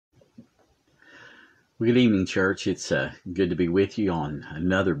Well, good evening, church. It's good to be with you on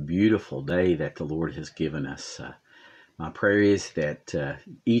another beautiful day that the Lord has given us. My prayer is that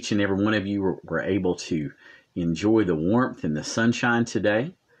each and every one of you were able to enjoy the warmth and the sunshine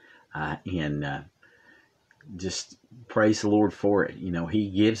today, and just praise the Lord for it. You know,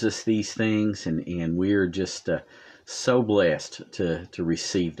 He gives us these things, and we're just so blessed to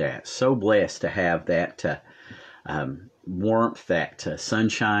receive that. So blessed to have that warmth, that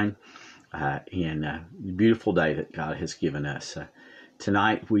sunshine. And a beautiful day that God has given us.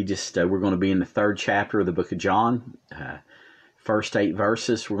 Tonight we're going to be in the third chapter of the book of John. First 8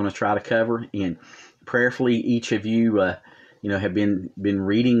 verses we're going to try to cover, and prayerfully each of you have been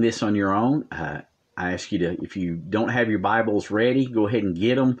reading this on your own. I ask you to, if you don't have your Bibles ready, go ahead and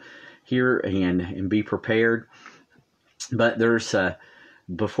get them here and be prepared. But there's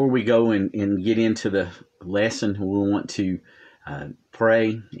before we go and get into the lesson, we want to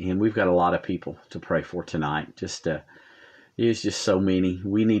pray, and we've got a lot of people to pray for tonight. There's just so many.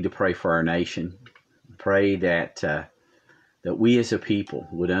 We need to pray for our nation. Pray that we as a people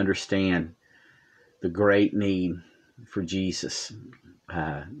would understand the great need for Jesus.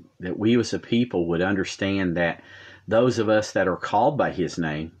 That we as a people would understand that those of us that are called by His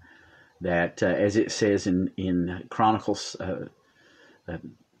name, that as it says in Chronicles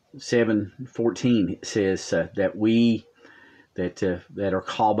 7:14, it says that we that are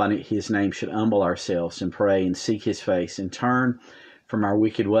called by His name should humble ourselves and pray and seek His face and turn from our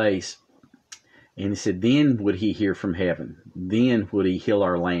wicked ways. And He said, then would He hear from heaven. Then would He heal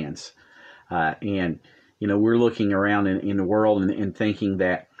our lands. And, we're looking around in the world and thinking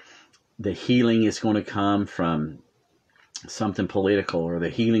that the healing is going to come from something political, or the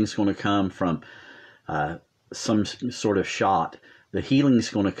healing is going to come from some sort of shot. The healing is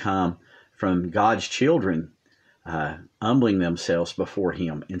going to come from God's children humbling themselves before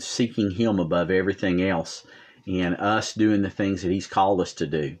Him and seeking Him above everything else, and us doing the things that He's called us to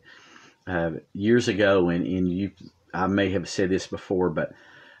do. Years ago, I may have said this before, but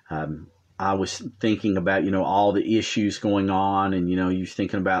I was thinking about, all the issues going on, and, you're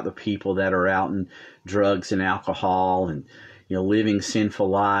thinking about the people that are out in drugs and alcohol and, living sinful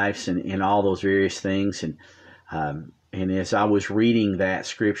lives and all those various things. And as I was reading that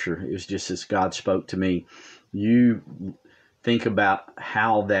scripture, it was just as God spoke to me. You think about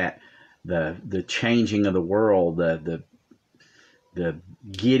how that the changing of the world, the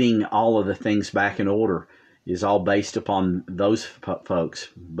getting all of the things back in order is all based upon those folks,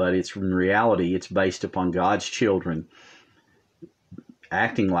 but it's in reality it's based upon God's children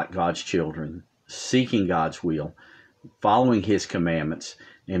acting like God's children, seeking God's will, following His commandments,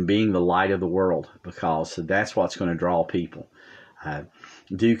 and being the light of the world, because that's what's going to draw people.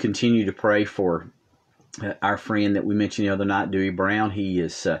 Do continue to pray for our friend that we mentioned the other night, Dewey Brown. He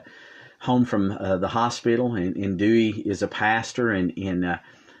is home from the hospital, and Dewey is a pastor, and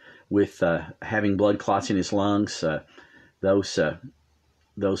with having blood clots in his lungs, those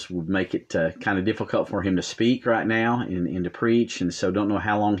would make it kind of difficult for him to speak right now and to preach, and so don't know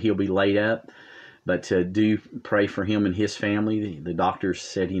how long he'll be laid up. But do pray for him and his family. The doctors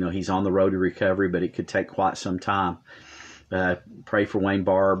said he's on the road to recovery, but it could take quite some time. Pray for Wayne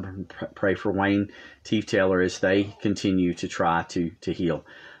Barb, pray for Wayne Tiefteller as they continue to try to heal.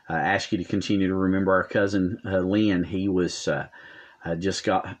 Ask you to continue to remember our cousin Lynn. He was just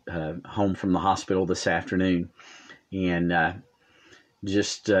got home from the hospital this afternoon, and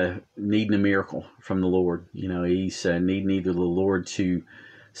just needing a miracle from the Lord. He's needing either the Lord to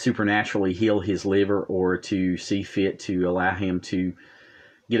supernaturally heal his liver, or to see fit to allow him to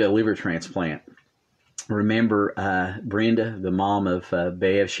get a liver transplant. Remember Brenda, the mom of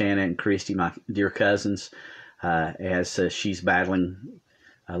Bev, Shanna, and Christy, my dear cousins, as she's battling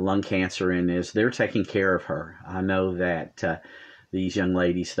lung cancer, and as they're taking care of her. I know that these young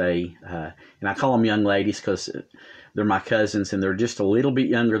ladies, and I call them young ladies because they're my cousins, and they're just a little bit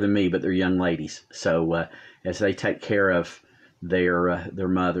younger than me, but they're young ladies. So as they take care of their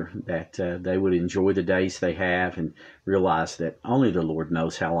mother, that they would enjoy the days they have and realize that only the Lord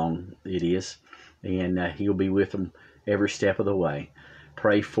knows how long it is. And He'll be with them every step of the way.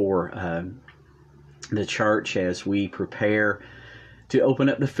 Pray for the church as we prepare to open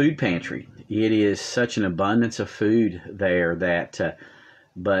up the food pantry. It is such an abundance of food there that,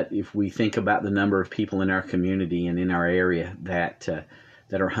 but if we think about the number of people in our community and in our area that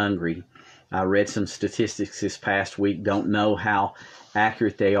are hungry, I read some statistics this past week. Don't know how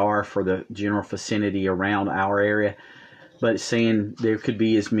accurate they are for the general vicinity around our area, but saying there could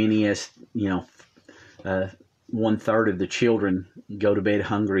be as many as 1/3 of the children go to bed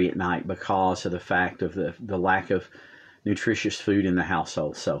hungry at night because of the fact of the lack of nutritious food in the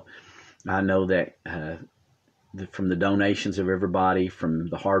household. So I know that from the donations of everybody, from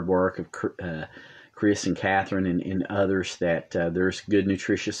the hard work of Chris and Catherine and others, that there's good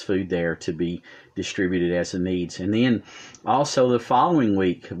nutritious food there to be distributed as the needs. And then also the following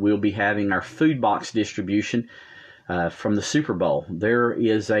week, we'll be having our food box distribution from the Super Bowl. There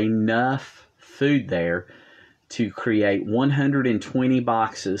is enough food there to create 120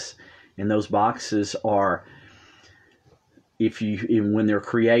 boxes, and those boxes are, when they're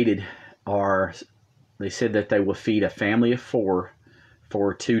created, they said that they will feed a family of 4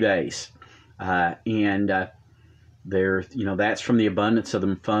 for 2 days, and that's from the abundance of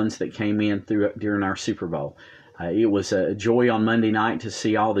the funds that came in during our Super Bowl. It was a joy on Monday night to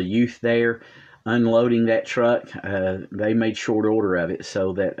see all the youth there unloading that truck. They made short order of it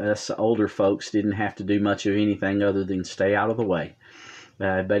so that us older folks didn't have to do much of anything other than stay out of the way.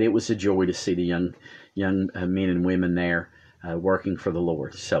 But it was a joy to see the young men and women there working for the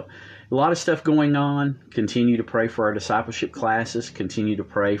Lord. So a lot of stuff going on. Continue to pray for our discipleship classes. Continue to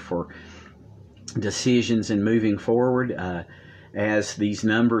pray for decisions and moving forward. As these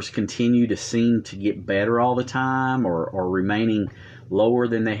numbers continue to seem to get better all the time, or remaining lower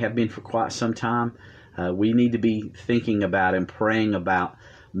than they have been for quite some time, we need to be thinking about and praying about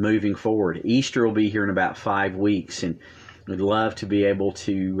moving forward. Easter will be here in about 5 weeks, and we'd love to be able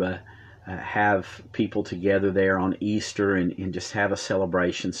to have people together there on Easter and just have a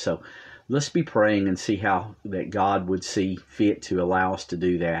celebration. So let's be praying and see how that God would see fit to allow us to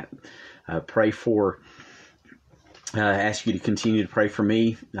do that. Ask you to continue to pray for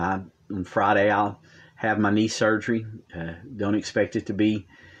me. On Friday, I'll have my knee surgery. Don't expect it to be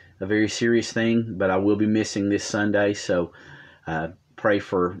a very serious thing, but I will be missing this Sunday. So pray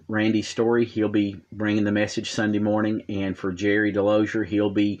for Randy Story. He'll be bringing the message Sunday morning. And for Jerry Delosier,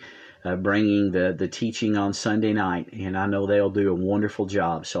 he'll be bringing the teaching on Sunday night. And I know they'll do a wonderful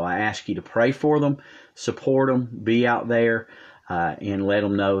job. So I ask you to pray for them, support them, be out there, and let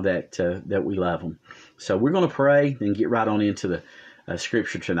them know that we love them. So we're going to pray and get right on into the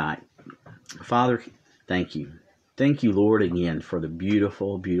scripture tonight. Father, thank you. Thank you, Lord, again for the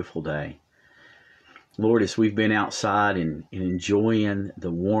beautiful, beautiful day. Lord, as we've been outside and enjoying the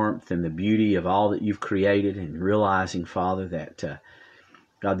warmth and the beauty of all that you've created, and realizing, Father, that,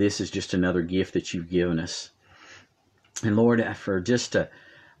 God, this is just another gift that you've given us. And Lord,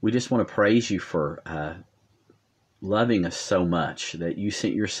 we just want to praise you for loving us so much that you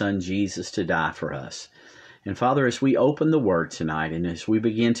sent your Son Jesus to die for us. And Father, as we open the Word tonight and as we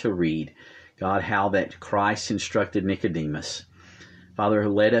begin to read, God, how that Christ instructed Nicodemus, Father,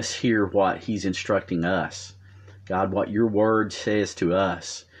 let us hear what he's instructing us. God, what your Word says to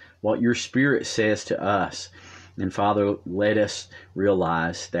us, what your Spirit says to us. And Father, let us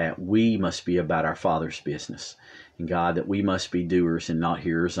realize that we must be about our Father's business. And God, that we must be doers and not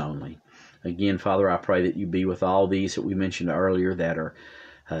hearers only. Again, Father, I pray that you be with all these that we mentioned earlier that are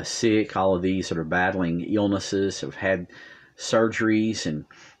sick, all of these that are battling illnesses, have had surgeries, and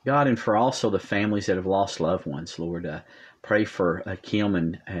God, and for also the families that have lost loved ones, Lord. Pray for Kim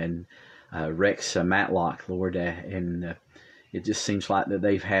and Rex Matlock, Lord, and it just seems like that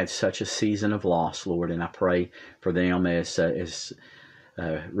they've had such a season of loss, Lord, and I pray for them as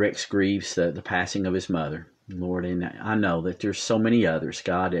Rex grieves the passing of his mother, Lord. And I know that there's so many others,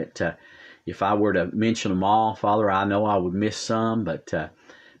 God, that if I were to mention them all, Father, I know I would miss some, but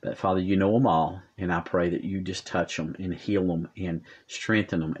Father, you know them all, and I pray that you just touch them and heal them and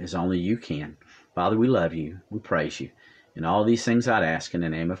strengthen them as only you can. Father, we love you. We praise you. And all these things I'd ask in the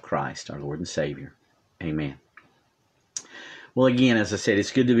name of Christ, our Lord and Savior. Amen. Well, again, as I said,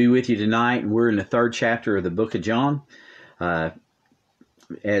 it's good to be with you tonight, and we're in the 3rd chapter of the book of John.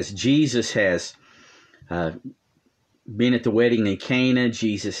 As Jesus has been at the wedding in Cana,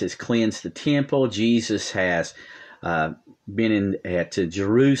 Jesus has cleansed the temple, Jesus has been at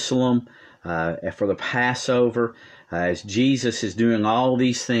Jerusalem for the Passover. As Jesus is doing all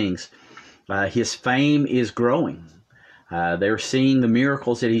these things, his fame is growing. They're seeing the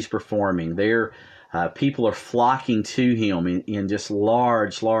miracles that he's performing. People are flocking to him in just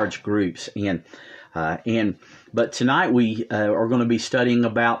large groups. But tonight we are going to be studying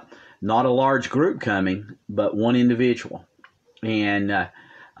about not a large group coming, but one individual. And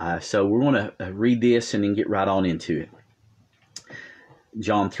so we're going to read this and then get right on into it.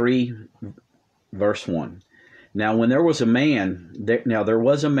 John 3, verse 1. Now there was a man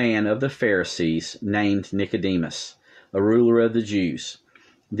of the Pharisees named Nicodemus, a ruler of the Jews.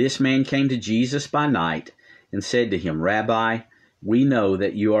 This man came to Jesus by night and said to him, Rabbi, we know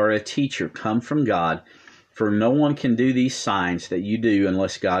that you are a teacher come from God, for no one can do these signs that you do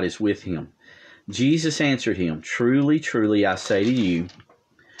unless God is with him. Jesus answered him, Truly, truly, I say to you,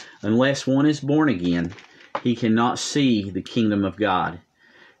 Unless one is born again, he cannot see the kingdom of God.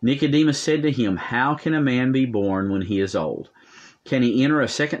 Nicodemus said to him, How can a man be born when he is old? Can he enter a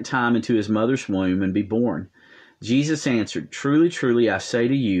second time into his mother's womb and be born? Jesus answered, Truly, truly, I say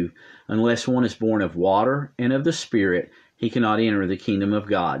to you, unless one is born of water and of the Spirit, he cannot enter the kingdom of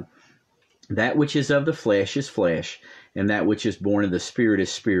God. That which is of the flesh is flesh, and that which is born of the Spirit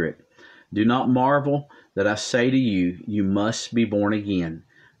is spirit. Do not marvel that I say to you, you must be born again.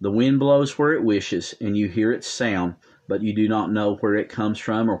 The wind blows where it wishes, and you hear its sound, but you do not know where it comes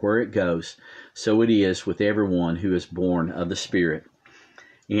from or where it goes. So it is with everyone who is born of the Spirit.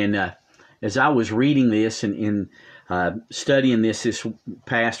 And as I was reading this and studying this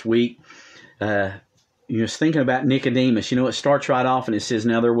past week, was thinking about Nicodemus. It starts right off and it says,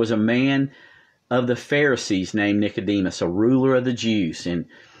 Now there was a man of the Pharisees named Nicodemus, a ruler of the Jews. And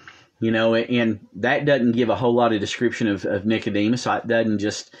that doesn't give a whole lot of description of Nicodemus. It doesn't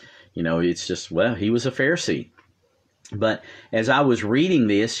just, it's just, well, he was a Pharisee. But as I was reading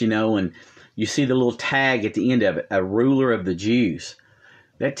this, and you see the little tag at the end of it, a ruler of the Jews,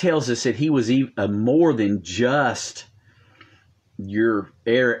 that tells us that he was more than just your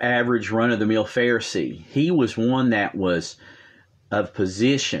average run-of-the-mill Pharisee. He was one that was of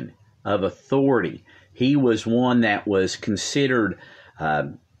position, of authority. He was one that was considered,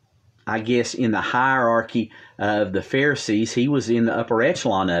 I guess, in the hierarchy of the Pharisees. He was in the upper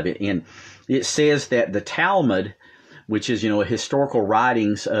echelon of it. And it says that the Talmud, which is, historical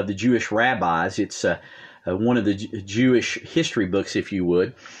writings of the Jewish rabbis, it's one of the Jewish history books, if you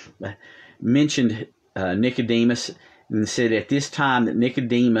would, mentioned Nicodemus and said at this time that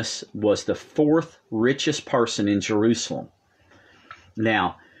Nicodemus was the fourth richest person in Jerusalem.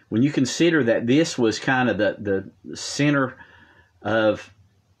 Now, when you consider that this was kind of the center of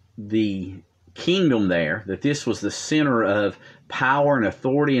the kingdom there, that this was the center of power and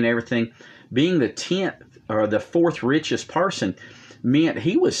authority and everything, being the 10th or the fourth richest person meant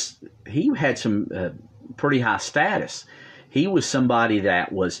he had some pretty high status. He was somebody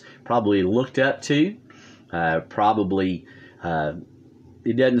that was probably looked up to. It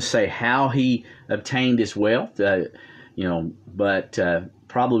doesn't say how he obtained his wealth, but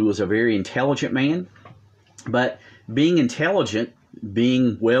probably was a very intelligent man. But being intelligent,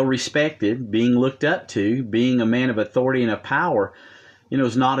 being well respected, being looked up to, being a man of authority and of power,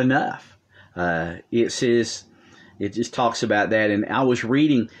 is not enough. It just talks about that. And I was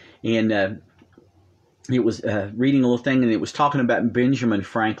reading, and it was reading a little thing, and it was talking about Benjamin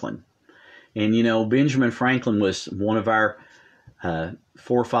Franklin. And, Benjamin Franklin was one of our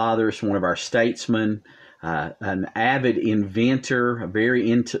forefathers, one of our statesmen, an avid inventor, a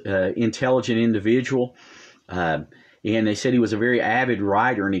very intelligent individual. And they said he was a very avid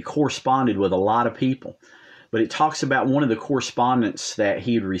writer, and he corresponded with a lot of people. But it talks about one of the correspondence that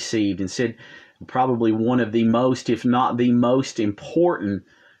he had received and said probably one of the most, if not the most important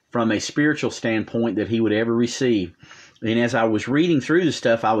from a spiritual standpoint that he would ever receive. And as I was reading through the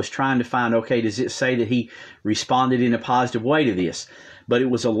stuff, I was trying to find, okay, does it say that he responded in a positive way to this? But it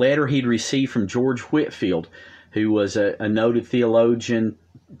was a letter he'd received from George Whitefield, who was a noted theologian,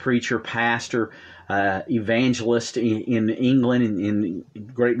 preacher, pastor, evangelist in England and in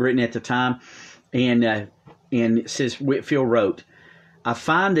Great Britain at the time. And it says, Whitefield wrote, I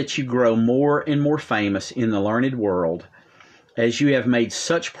find that you grow more and more famous in the learned world as you have made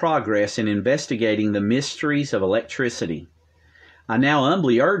such progress in investigating the mysteries of electricity. I now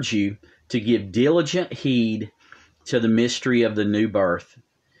humbly urge you to give diligent heed to the mystery of the new birth.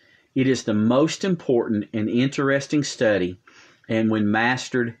 It is the most important and interesting study, and when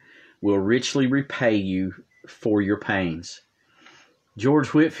mastered, will richly repay you for your pains. George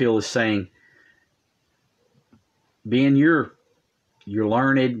Whitefield is saying, Ben, you're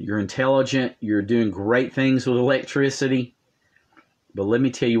learned, you're intelligent, you're doing great things with electricity, but let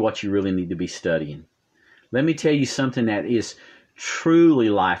me tell you what you really need to be studying. Let me tell you something that is truly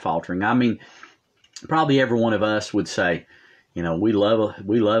life-altering. I mean, probably every one of us would say, we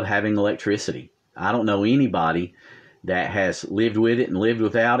love having electricity. I don't know anybody that has lived with it and lived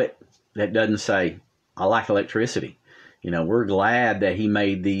without it that doesn't say, I like electricity. We're glad that he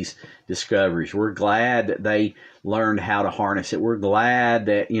made these discoveries. We're glad that they learned how to harness it. We're glad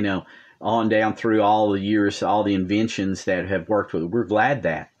that, on down through all the years, all the inventions that have worked with it. We're glad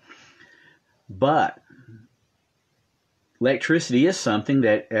that. But electricity is something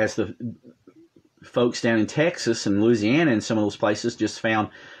that, as the folks down in Texas and Louisiana and some of those places just found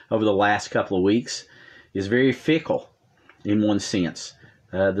over the last couple of weeks, is very fickle in one sense.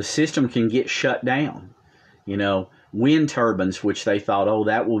 The system can get shut down. Wind turbines, which they thought,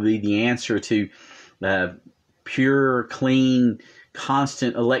 that will be the answer to pure, clean,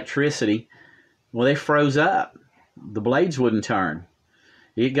 constant electricity, well, they froze up. The blades wouldn't turn.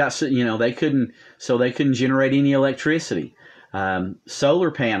 It got, they couldn't generate any electricity.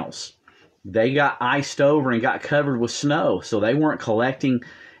 Solar panels, they got iced over and got covered with snow, so they weren't collecting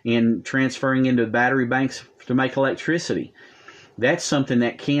and transferring into battery banks to make electricity. That's something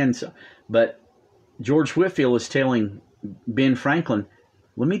that can, but George Whitefield is telling Ben Franklin,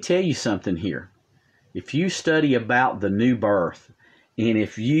 let me tell you something here. If you study about the new birth, and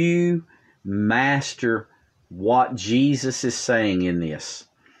if you master what Jesus is saying in this,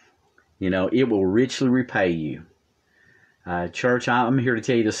 it will richly repay you. Church, I'm here to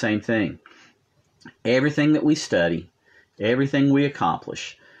tell you the same thing. Everything that we study, everything we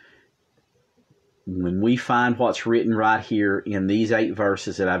accomplish, when we find what's written right here in these 8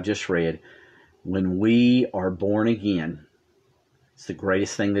 verses that I've just read, when we are born again, it's the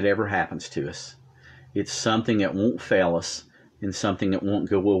greatest thing that ever happens to us. It's something that won't fail us and something that won't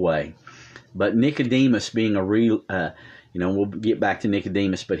go away. But Nicodemus being a real, we'll get back to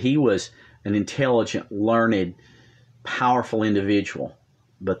Nicodemus, but he was an intelligent, learned, powerful individual.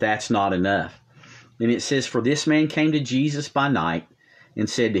 But that's not enough. And it says, for this man came to Jesus by night and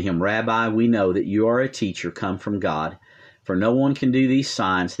said to him, Rabbi, we know that you are a teacher come from God, for no one can do these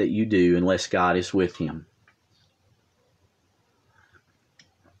signs that you do unless God is with him.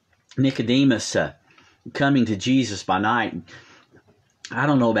 Nicodemus coming to Jesus by night, I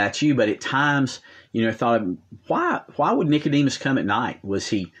don't know about you, but at times, thought, why would Nicodemus come at night? Was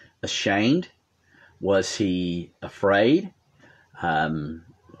he ashamed? Was he afraid?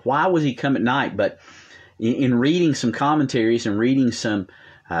 Why was he come at night? But in reading some commentaries and reading some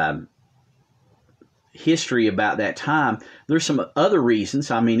history about that time, there's some other reasons.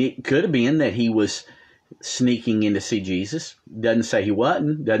 I mean, it could have been that he was sneaking in to see Jesus. Doesn't say he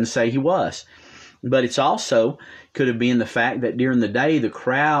wasn't, doesn't say he was. But it's also could have been the fact that during the day the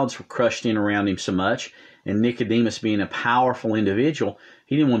crowds were crushed in around him so much, and Nicodemus being a powerful individual,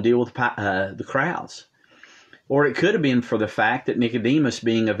 he didn't want to deal with the crowds. Or it could have been for the fact that Nicodemus,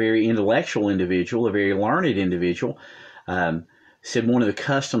 being a very intellectual individual, a very learned individual, said one of the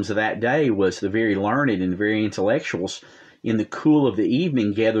customs of that day was the very learned and very intellectuals in the cool of the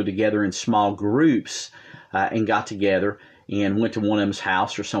evening gathered together in small groups and got together and went to one of them's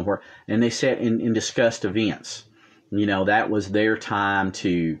house or somewhere, and they sat and discussed events. That was their time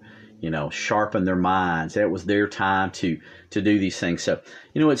to, sharpen their minds. That was their time to do these things. So,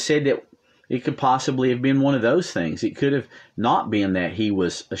 it said that it could possibly have been one of those things. It could have not been that he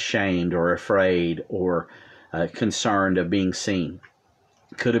was ashamed or afraid or concerned of being seen.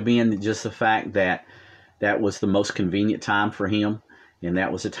 It could have been just the fact that that was the most convenient time for him, and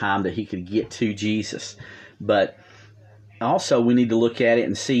that was the time that he could get to Jesus. But also, we need to look at it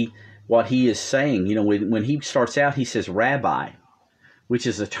and see what he is saying. When he starts out, he says rabbi, which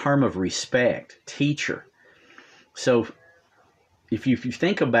is a term of respect, teacher. So if you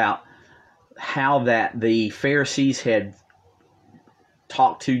think about how that the Pharisees had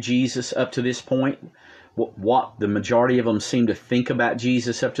talked to Jesus up to this point, what the majority of them seem to think about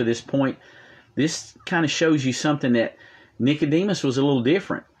Jesus up to this point, this kind of shows you something that Nicodemus was a little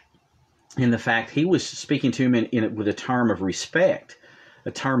different in the fact he was speaking to him with a term of respect,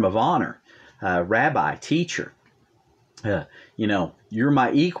 a term of honor, rabbi, teacher. You're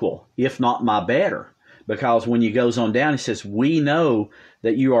my equal, if not my better. Because when he goes on down, he says, we know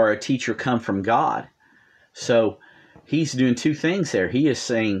that you are a teacher come from God. So he's doing two things there. He is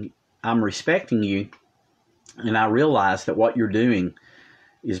saying, I'm respecting you, and I realize that what you're doing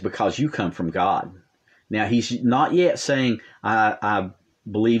is because you come from God. Now, he's not yet saying, I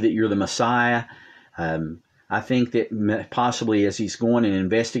believe that you're the Messiah. I think that possibly as he's going and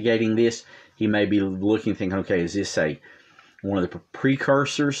investigating this, he may be looking, thinking, okay, is this one of the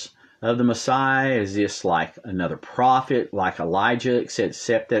precursors of the Messiah? Is this like another prophet, like Elijah,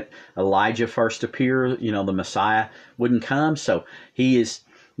 except that Elijah first appeared, the Messiah wouldn't come? So he is,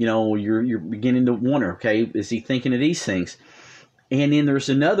 you're beginning to wonder, okay, is he thinking of these things? And then there's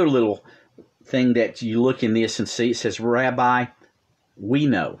another little thing that you look in this and see. It says, Rabbi, we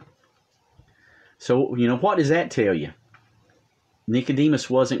know. So, what does that tell you? Nicodemus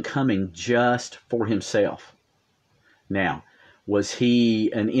wasn't coming just for himself. Now, was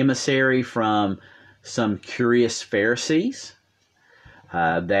he an emissary from some curious Pharisees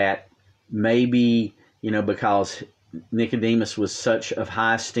that maybe, because Nicodemus was such of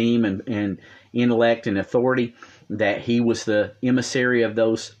high esteem and intellect and authority, that he was the emissary of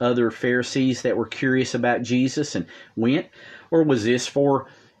those other Pharisees that were curious about Jesus and went? Or was this for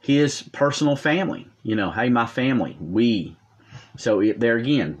his personal family? Hey, my family, we. So there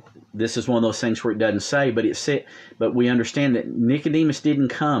again, this is one of those things where it doesn't say, but it said, but we understand that Nicodemus didn't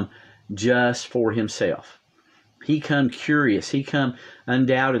come just for himself. He come curious. He come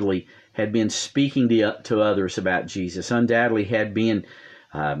undoubtedly had been speaking to others about Jesus. Undoubtedly had been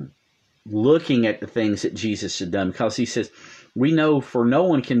looking at the things that Jesus had done, because he says, we know for no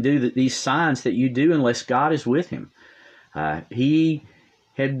one can do these signs that you do unless God is with him. He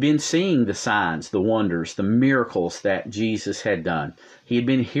had been seeing the signs, the wonders, the miracles that Jesus had done. He had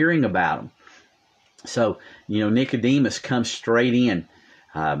been hearing about them. So, Nicodemus comes straight in,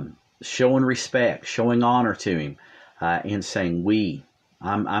 showing respect, showing honor to him, and saying,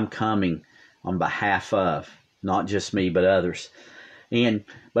 I'm coming on behalf of, not just me, but others.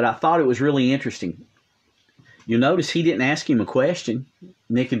 But I thought it was really interesting. You notice he didn't ask him a question.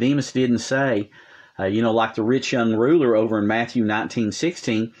 Nicodemus didn't say, like the rich young ruler over in Matthew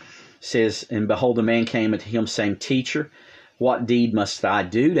 19:16 says, and behold, a man came unto him saying, Teacher, what deed must I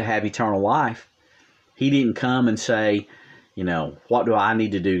do to have eternal life? He didn't come and say, what do I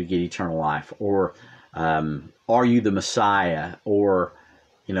need to do to get eternal life? Or are you the Messiah? Or,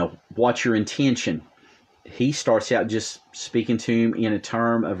 what's your intention? He starts out just speaking to him in a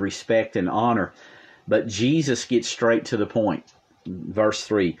term of respect and honor. But Jesus gets straight to the point. Verse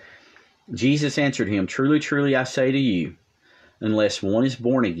 3, Jesus answered him, Truly, truly, I say to you, unless one is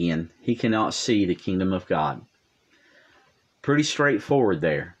born again, he cannot see the kingdom of God. Pretty straightforward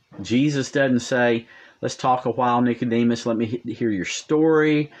there. Jesus doesn't say, let's talk a while, Nicodemus. Let me hear your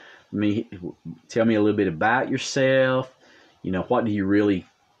story. Tell me a little bit about yourself. What do you really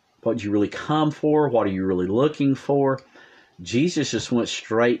come for? What are you really looking for? Jesus just went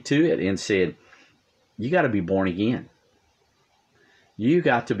straight to it and said, you got to be born again. You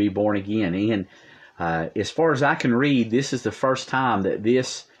got to be born again. And as far as I can read, this is the first time that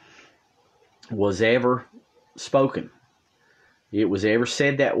this was ever spoken. It was ever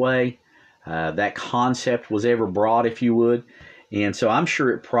said that way. That concept was ever brought, if you would. And so I'm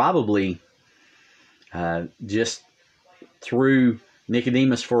sure it probably just threw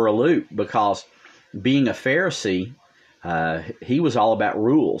Nicodemus for a loop, because being a Pharisee, he was all about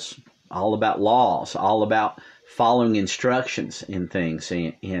rules, all about laws, all about following instructions and things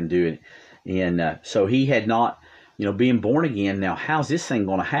and doing. And so he had not, being born again. Now, how's this thing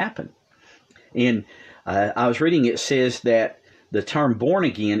going to happen? And I was reading, it says that the term born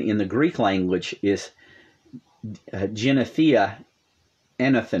again in the Greek language is genethia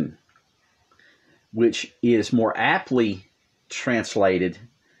anathen, which is more aptly translated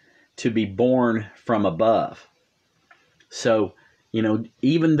to be born from above. So,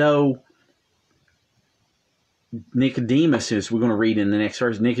 even though Nicodemus, as we're going to read in the next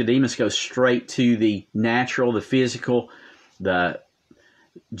verse, Nicodemus goes straight to the natural, the physical.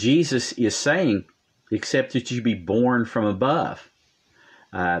 Jesus is saying, except that you be born from above.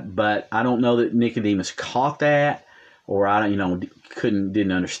 But I don't know that Nicodemus caught that, or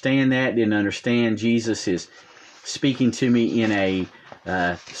didn't understand that, didn't understand Jesus is speaking to me in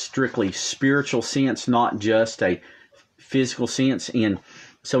a strictly spiritual sense, not just a physical sense. And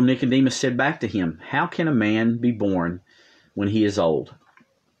so Nicodemus said back to him, how can a man be born when he is old?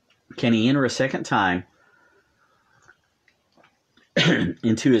 Can he enter a second time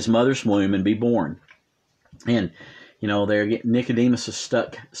into his mother's womb and be born? And, Nicodemus is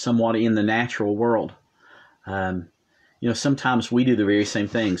stuck somewhat in the natural world. Sometimes we do the very same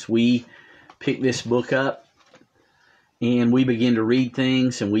things. We pick this book up and we begin to read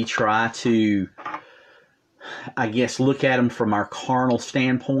things, and we try to, look at them from our carnal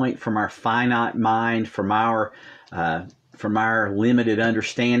standpoint, from our finite mind, from our limited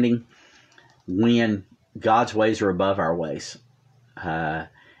understanding, when God's ways are above our ways.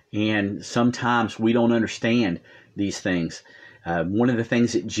 And sometimes we don't understand these things. One of the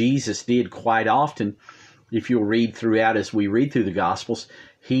things that Jesus did quite often, if you'll read throughout as we read through the Gospels,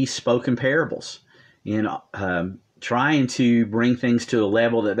 he spoke in parables, and trying to bring things to a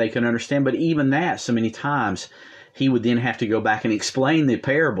level that they can understand. But even that, so many times, he would then have to go back and explain the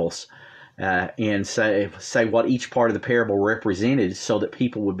parables and say what each part of the parable represented, so that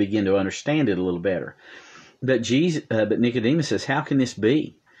people would begin to understand it a little better. But Nicodemus says, how can this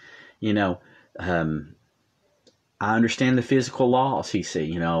be? I understand the physical laws, he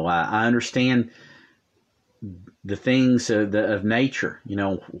said. I understand the things of nature,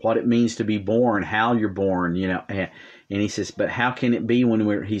 what it means to be born, how you're born, and he says, but how can it be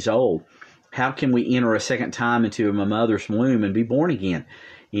when he's old? How can we enter a second time into a mother's womb and be born again?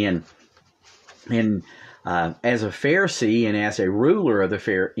 And as a Pharisee and as a ruler of the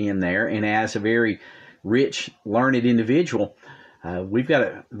fair in there, and as a very rich, learned individual, we've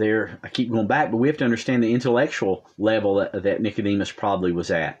got I keep going back, but we have to understand the intellectual level that Nicodemus probably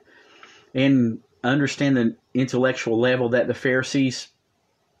was at. and understand the intellectual level that the Pharisees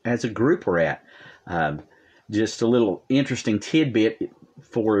as a group were at. Just a little interesting tidbit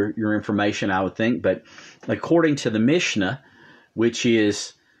for your information, I would think. But according to the Mishnah, which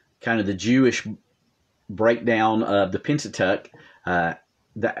is kind of the Jewish breakdown of the Pentateuch,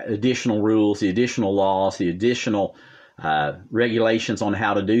 the additional rules, the additional laws, the additional regulations on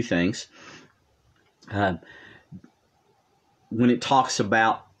how to do things, when it talks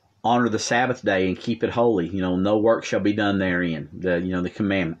about honor the Sabbath day and keep it holy, no work shall be done therein, the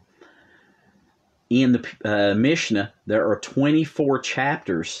commandment. In the Mishnah, there are 24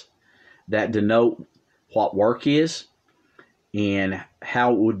 chapters that denote what work is and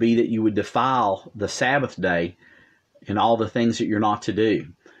how it would be that you would defile the Sabbath day and all the things that you're not to do.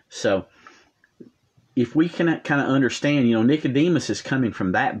 So if we can kind of understand, Nicodemus is coming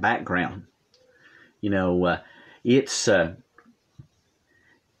from that background. It's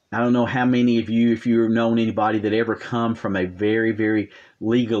I don't know how many of you, if you've known anybody that ever come from a very, very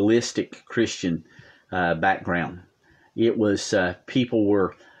legalistic Christian background. It was people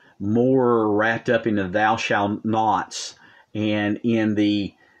were more wrapped up in the thou shalt nots and in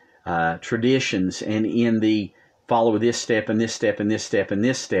the traditions and in the follow this step and this step and this step and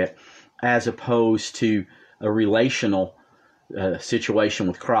this step, as opposed to a relational situation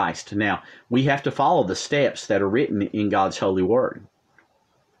with Christ. Now, we have to follow the steps that are written in God's holy word.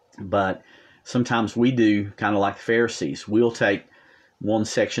 But sometimes we do kind of like the Pharisees. We'll take one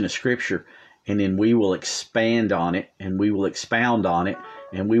section of Scripture and then we will expand on it and we will expound on it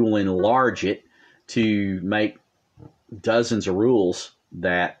and we will enlarge it to make dozens of rules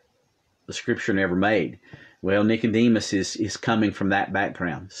that the Scripture never made. Well, Nicodemus is coming from that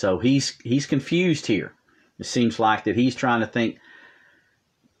background. So he's confused here. It seems like that he's trying to think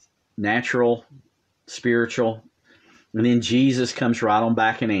natural, spiritual, and then Jesus comes right on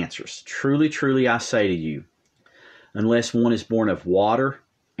back and answers. Truly, truly, I say to you, unless one is born of water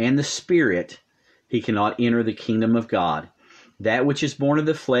and the Spirit, he cannot enter the kingdom of God. That which is born of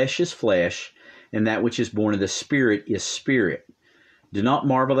the flesh is flesh, and that which is born of the Spirit is spirit. Do not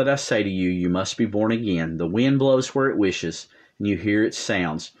marvel that I say to you, you must be born again. The wind blows where it wishes, and you hear its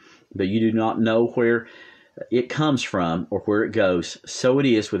sounds, but you do not know where it comes from or where it goes. So it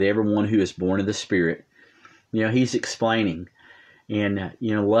is with everyone who is born of the Spirit. He's explaining, and,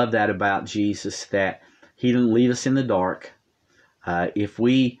 love that about Jesus, that he didn't leave us in the dark. If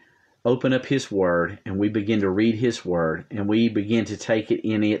we open up his word and we begin to read his word and we begin to take it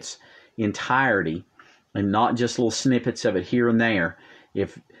in its entirety and not just little snippets of it here and there,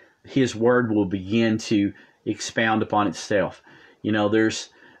 if his word will begin to expound upon itself. There's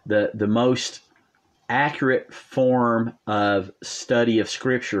the most accurate form of study of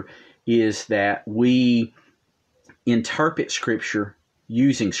Scripture is that we interpret Scripture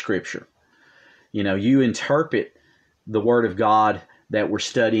using Scripture. You interpret the Word of God that we're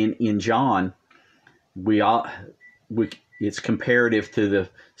studying in John. It's comparative to the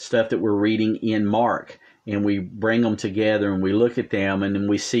stuff that we're reading in Mark, and we bring them together and we look at them, and then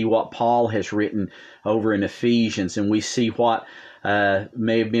we see what Paul has written over in Ephesians, and we see what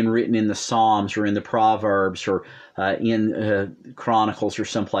may have been written in the Psalms or in the Proverbs or in Chronicles or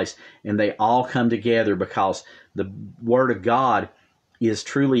someplace, and they all come together because the Word of God is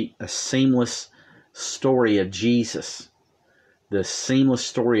truly a seamless story of Jesus, the seamless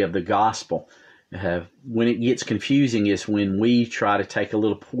story of the gospel. When it gets confusing is when we try to take a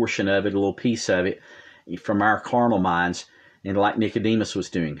little portion of it, a little piece of it from our carnal minds, and like Nicodemus was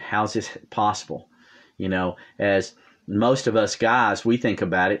doing, how's this possible? As most of us guys, we think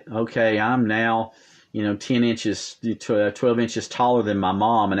about it, okay, I'm now 10 inches to 12 inches taller than my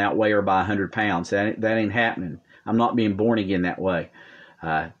mom and outweigh her by 100 pounds. That ain't happening. I'm not being born again that way.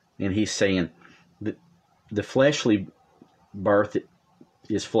 And he's saying the fleshly birth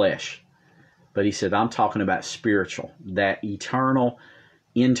is flesh. But he said, I'm talking about spiritual, that eternal,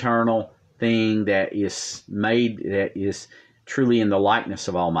 internal thing that is made, that is truly in the likeness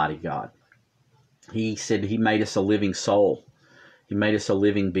of Almighty God. He said he made us a living soul. He made us a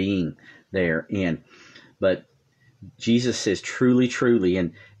living being there. But Jesus says, truly, truly.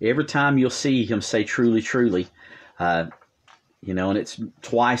 And every time you'll see him say truly, truly, and it's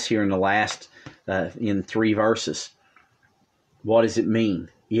twice here in the last, in 3 verses. What does it mean?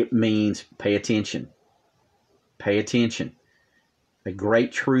 It means pay attention. Pay attention. A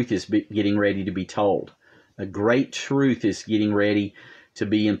great truth is getting ready to be told. A great truth is getting ready to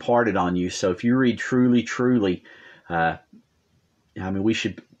be imparted on you. So if you read truly, truly, we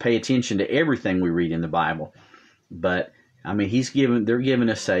should pay attention to everything we read in the Bible. But they're giving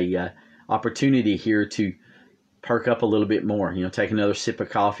us a opportunity here to perk up a little bit more. Take another sip of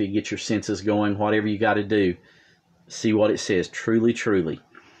coffee, get your senses going, whatever you got to do. See what it says. Truly, truly,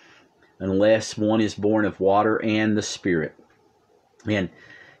 unless one is born of water and the Spirit. And,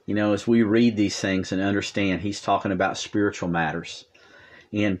 as we read these things and understand, he's talking about spiritual matters.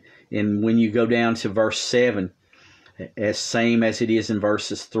 And when you go down to verse 7, as same as it is in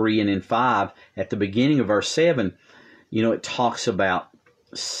verses 3 and in 5, at the beginning of verse 7, it talks about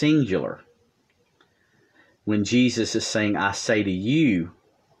singular. When Jesus is saying, I say to you,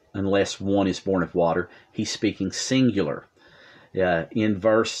 unless one is born of water, he's speaking singular. In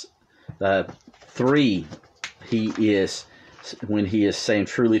verse 3, when he is saying,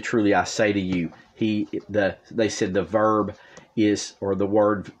 truly, truly, I say to you, they said the verb is, or the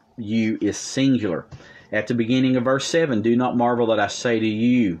word you is singular. At the beginning of verse 7, do not marvel that I say to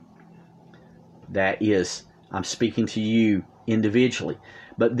you. That is, I'm speaking to you individually.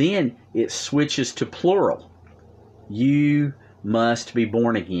 But then it switches to plural. You must be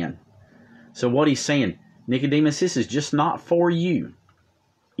born again. So what he's saying, Nicodemus, this is just not for you.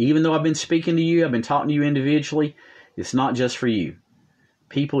 Even though I've been speaking to you, I've been talking to you individually, it's not just for you.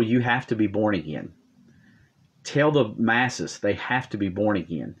 People, you have to be born again. Tell the masses they have to be born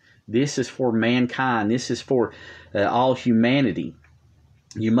again. This is for mankind. This is for all humanity.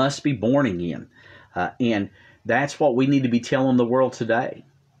 You must be born again. And that's what we need to be telling the world today.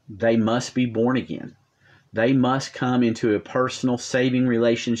 They must be born again. They must come into a personal saving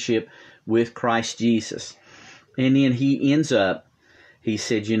relationship with Christ Jesus. And then he ends up, he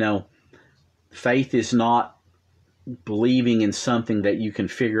said, faith is not believing in something that you can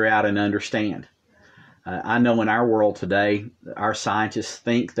figure out and understand. I know in our world today, our scientists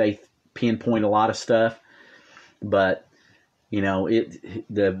think they pinpoint a lot of stuff, but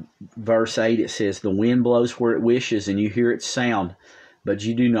the verse 8, it says, the wind blows where it wishes and you hear its sound, but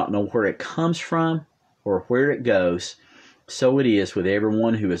you do not know where it comes from or where it goes. So it is with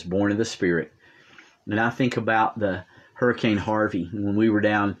everyone who is born of the Spirit. And I think about the Hurricane Harvey. When we were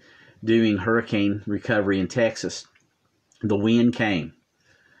down doing hurricane recovery in Texas, the wind came.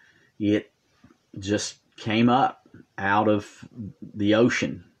 It just came up out of the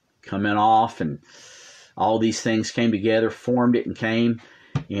ocean, coming off, and all these things came together, formed it, and came,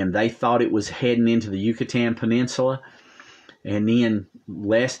 and they thought it was heading into the Yucatan Peninsula. And then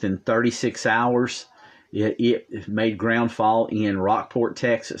less than 36 hours, it made groundfall in Rockport,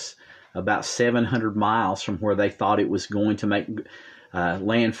 Texas, about 700 miles from where they thought it was going to make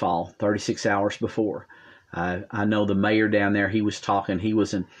landfall 36 hours before. I know the mayor down there, he was talking, he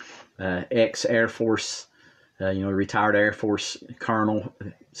was an ex-Air Force, retired Air Force colonel,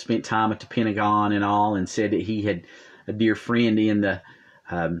 spent time at the Pentagon and all, and said that he had a dear friend in the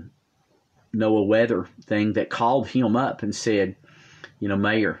NOAA weather thing that called him up and said,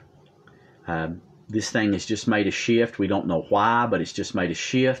 Mayor, this thing has just made a shift. We don't know why, but it's just made a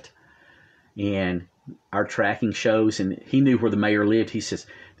shift. And our tracking shows, and he knew where the mayor lived. He says,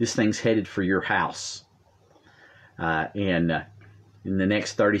 this thing's headed for your house. And in the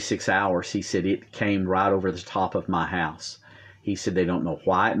next 36 hours, he said, it came right over the top of my house. He said they don't know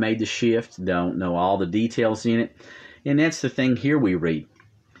why it made the shift, don't know all the details in it. And that's the thing here we read.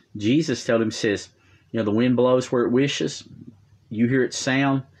 Jesus told him, says, the wind blows where it wishes. You hear its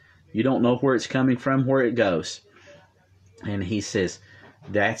sound. You don't know where it's coming from, where it goes. And he says,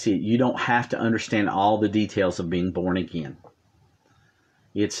 that's it. You don't have to understand all the details of being born again.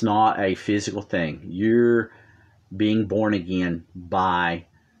 It's not a physical thing. You're being born again by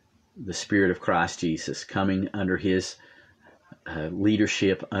the Spirit of Christ Jesus, coming under his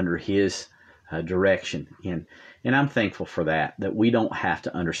leadership, under his direction. And I'm thankful for that we don't have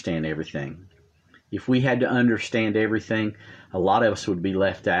to understand everything. If we had to understand everything, a lot of us would be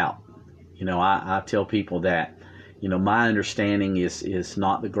left out. I tell people that, my understanding is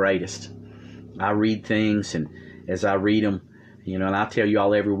not the greatest. I read things, and as I read them, and I tell you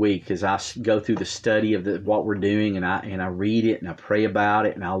all every week, as I go through the study of what we're doing, and I read it, and I pray about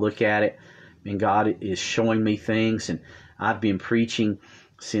it, and I look at it, and God is showing me things. And I've been preaching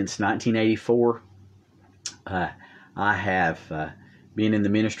since 1984. I have been in the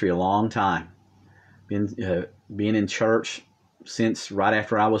ministry a long time. Been in church since right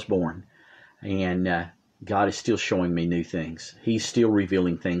after I was born. And God is still showing me new things. He's still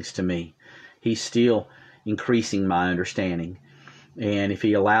revealing things to me. He's still increasing my understanding. And if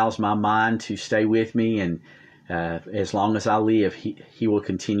he allows my mind to stay with me, and as long as I live, he will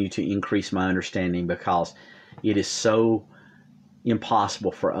continue to increase my understanding, because it is so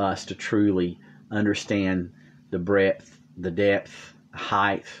impossible for us to truly understand the breadth, the depth,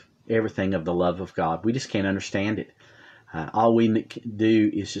 height, everything of the love of God. We just can't understand it. All we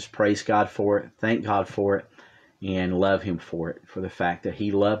do is just praise God for it, thank God for it, and love Him for it, for the fact that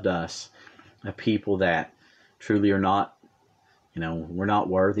He loved us, a people that truly are not, we're not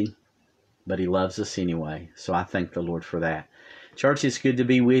worthy, but He loves us anyway. So I thank the Lord for that. Church, it's good to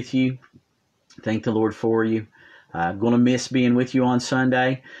be with you. Thank the Lord for you. I'm going to miss being with you on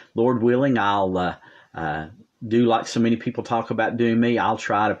Sunday. Lord willing, I'll do like so many people talk about doing me. I'll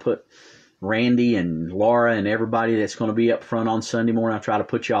try to put Randy and Laura and everybody that's going to be up front on Sunday morning. I'll try to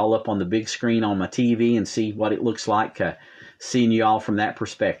put you all up on the big screen on my TV and see what it looks like seeing you all from that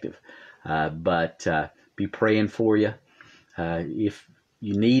perspective. But be praying for you. If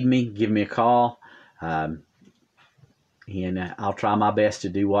you need me, give me a call. And I'll try my best to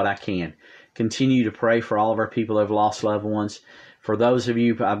do what I can. Continue to pray for all of our people that have lost loved ones. For those of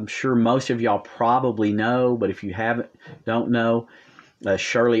you, I'm sure most of y'all probably know, but if you don't know,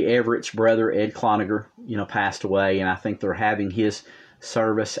 Shirley Everett's brother, Ed Cloninger, passed away, and I think they're having his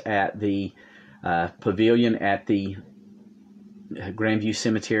service at the pavilion at the Grandview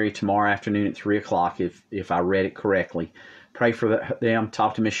Cemetery tomorrow afternoon at 3 o'clock, if I read it correctly. Pray for them.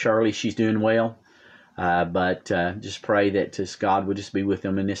 Talk to Miss Shirley. She's doing well. But just pray that God would just be with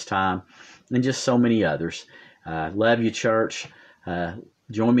them in this time, and just so many others. Love you, church.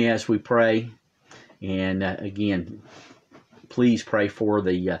 Join me as we pray. And again, please pray for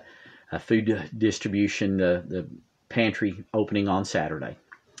the food distribution, the pantry opening on Saturday.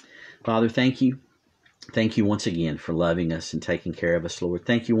 Father, thank you. Thank you once again for loving us and taking care of us, Lord.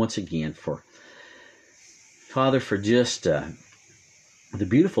 Thank you once again Father, for just the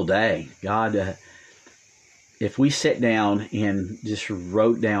beautiful day. God, if we sat down and just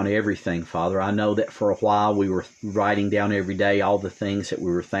wrote down everything, Father, I know that for a while we were writing down every day all the things that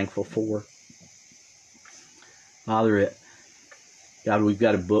we were thankful for. Father, God, we've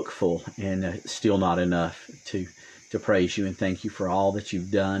got a book full, and still not enough to praise you and thank you for all that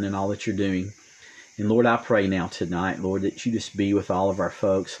you've done and all that you're doing. And Lord, I pray now tonight, Lord, that you just be with all of our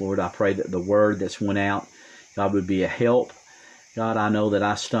folks. Lord, I pray that the word that's went out, God, would be a help. God, I know that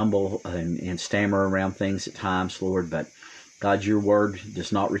I stumble and stammer around things at times, Lord, but God, your word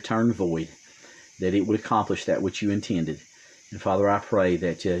does not return void, that it would accomplish that which you intended. And Father, I pray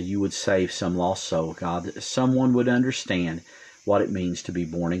that you would save some lost soul, God, that someone would understand what it means to be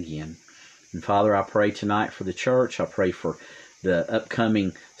born again. And Father, I pray tonight for the church. I pray for the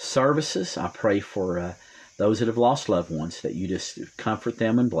upcoming services. I pray for those that have lost loved ones, that you just comfort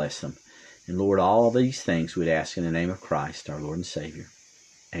them and bless them. And Lord, all these things we'd ask in the name of Christ, our Lord and Savior.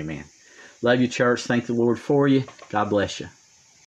 Amen. Love you, church. Thank the Lord for you. God bless you.